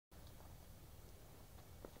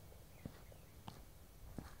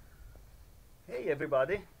Hey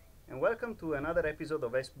everybody, and welcome to another episode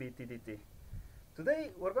of SBTDT. Today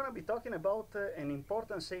we're going to be talking about an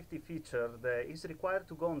important safety feature that is required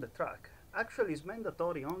to go on the track. Actually, it's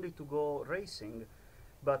mandatory only to go racing,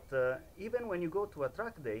 but even when you go to a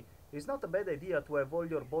track day, it's not a bad idea to have all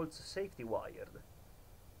your bolts safety wired.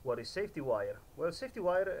 What is safety wire? Well, safety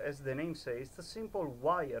wire, as the name says, it's a simple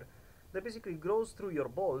wire that basically goes through your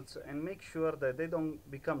bolts and makes sure that they don't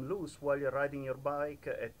become loose while you're riding your bike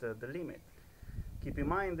at the limit. Keep in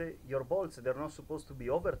mind, your bolts, they're not supposed to be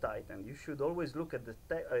over tightened. You should always look at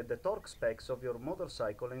the torque specs of your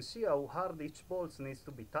motorcycle and see how hard each bolt needs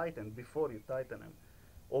to be tightened before you tighten them.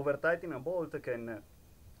 Over tightening a bolt can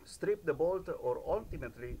strip the bolt or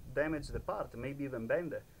ultimately damage the part, maybe even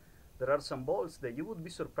bend it. There are some bolts that you would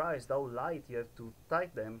be surprised how light you have to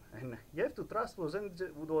tighten them, and you have to trust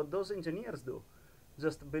what those engineers do.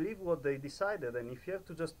 Just believe what they decided, and if you have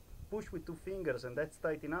to just push with 2 fingers and that's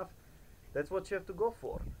tight enough, that's what you have to go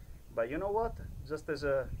for. But you know what? Just as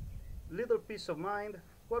a little peace of mind,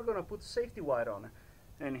 we're gonna put safety wire on it.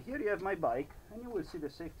 And here you have my bike, and you will see the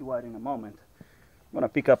safety wire in a moment. I'm gonna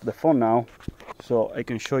pick up the phone now so I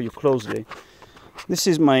can show you closely. This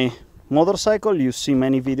is my motorcycle. You see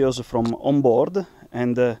many videos from on board,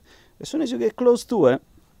 and as soon as you get close to it,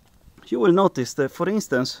 you will notice that, for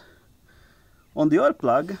instance, on the oil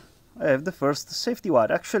plug I have the first safety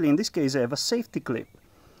wire. Actually, in this case, I have a safety clip.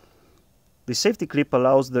 The safety clip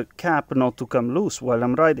allows the cap not to come loose while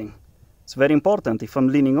I'm riding. It's very important. If I'm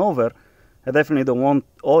leaning over, I definitely don't want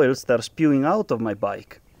oil start spewing out of my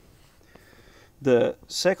bike. The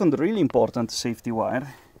second really important safety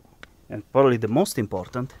wire, and probably the most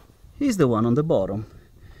important, is the one on the bottom.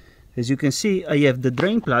 As you can see, I have the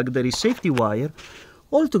drain plug that is safety wire,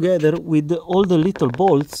 all together with all the little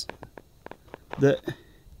bolts that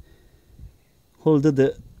hold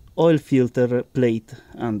the oil filter plate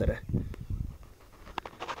under it.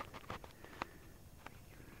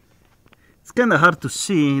 It's kind of hard to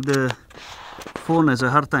see, the phone has a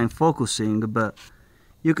hard time focusing, but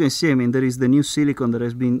you can see, I mean, there is the new silicone that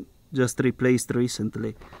has been just replaced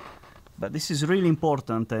recently. But this is really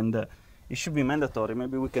important, and it should be mandatory.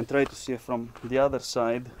 Maybe we can try to see it from the other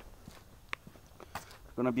side.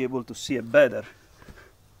 We're gonna be able to see it better.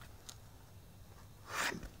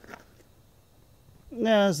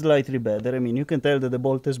 Yeah, slightly better. I mean, you can tell that the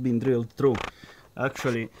bolt has been drilled through.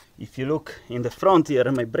 Actually, if you look in the front here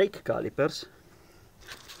at my brake calipers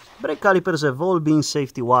have all been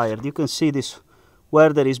safety wired. You can see this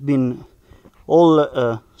where there has been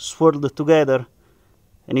all swirled together,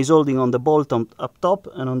 and is holding on the bolt up top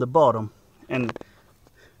and on the bottom. And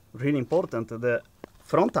really important, the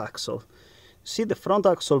front axle. See the front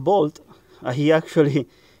axle bolt? I actually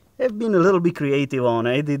have been a little bit creative on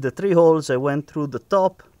it. I did the 3 holes, I went through the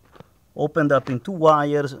top, opened up in 2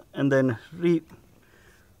 wires, and then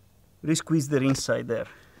re-squeezed the inside there.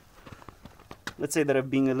 Let's say that I've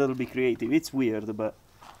been a little bit creative. It's weird, but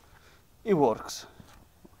it works.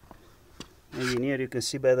 Maybe in here you can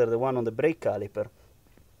see better the one on the brake caliper.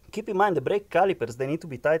 Keep in mind, the brake calipers, they need to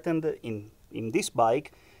be tightened in this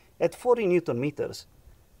bike at 40 Newton meters.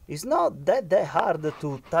 It's not that hard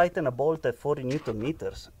to tighten a bolt at 40 Newton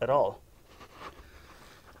meters at all.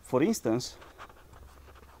 For instance,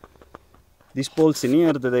 these bolts in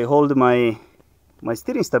here that they hold my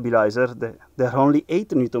steering stabilizer, they're only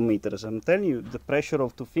 8 Newton meters. I'm telling you, the pressure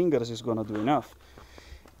of 2 fingers is gonna do enough.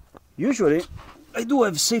 Usually, I do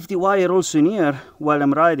have safety wire also in here while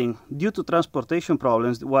I'm riding. Due to transportation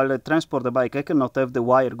problems, while I transport the bike, I cannot have the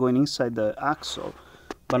wire going inside the axle.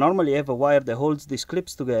 But normally I have a wire that holds these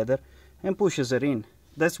clips together and pushes it in.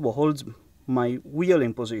 That's what holds my wheel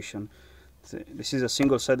in position. This is a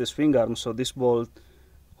single-sided swing arm, so this bolt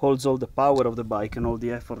holds all the power of the bike and all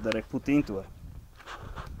the effort that I put into it.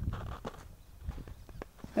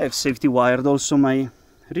 I have safety wired also my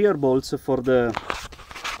rear bolts for the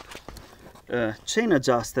chain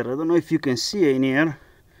adjuster. I don't know if you can see in here.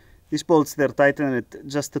 These bolts, they're tightened at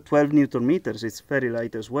just 12 Newton meters. It's very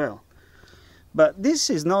light as well. But this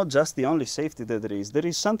is not just the only safety that there is. There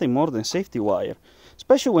is something more than safety wire.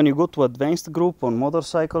 Especially when you go to advanced group on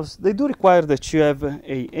motorcycles, they do require that you have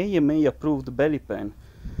a AMA approved belly pan,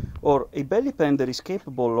 or a belly pan that is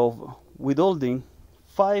capable of withholding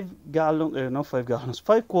 5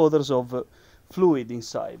 quarters of fluid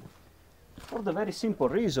inside. For the very simple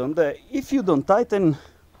reason that if you don't tighten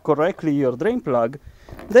correctly your drain plug,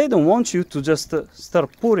 they don't want you to just start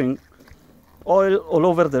pouring oil all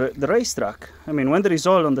over the racetrack. I mean, when there is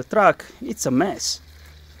oil on the track, it's a mess,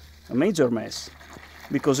 a major mess,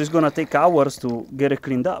 because it's gonna take hours to get it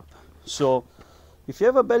cleaned up. So if you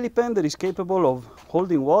have a belly pan that is capable of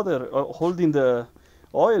holding water or holding the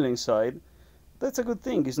oil inside, that's a good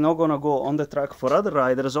thing. It's not gonna go on the track for other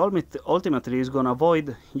riders. Ultimately, it's gonna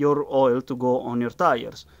avoid your oil to go on your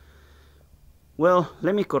tires. Well,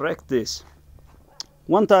 let me correct this.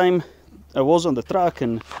 One time I was on the track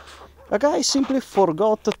and a guy simply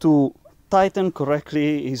forgot to tighten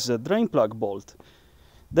correctly his drain plug bolt.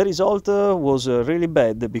 The result was really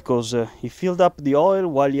bad because he filled up the oil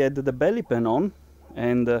while he had the belly pan on,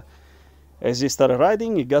 and as he started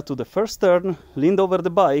riding, he got to the first turn, leaned over the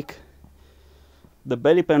bike. The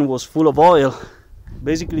belly pan was full of oil.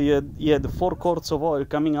 Basically, he had 4 quarts of oil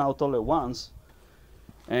coming out all at once,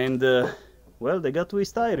 and well, they got to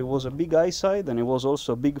his tire. It was a big eyesight, and it was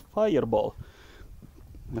also a big fireball.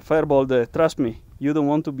 A fireball that, trust me, you don't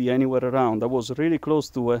want to be anywhere around. I was really close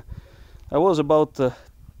to I was about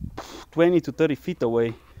 20 to 30 feet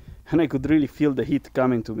away, and I could really feel the heat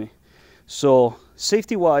coming to me. So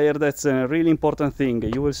safety wire, that's a really important thing.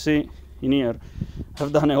 You will see in here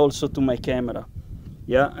I've done it also to my camera.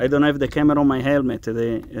 Yeah, I don't have the camera on my helmet.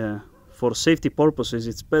 For safety purposes,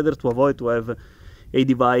 it's better to avoid to have a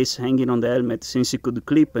device hanging on the helmet, since it could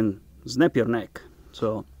clip and snap your neck.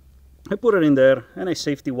 So I put it in there and I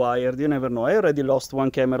safety wired. You never know. I already lost one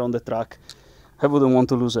camera on the track. I wouldn't want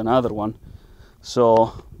to lose another one.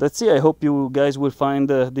 So that's it. I hope you guys will find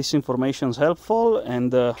this information helpful,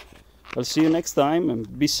 and I'll see you next time,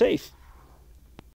 and be safe.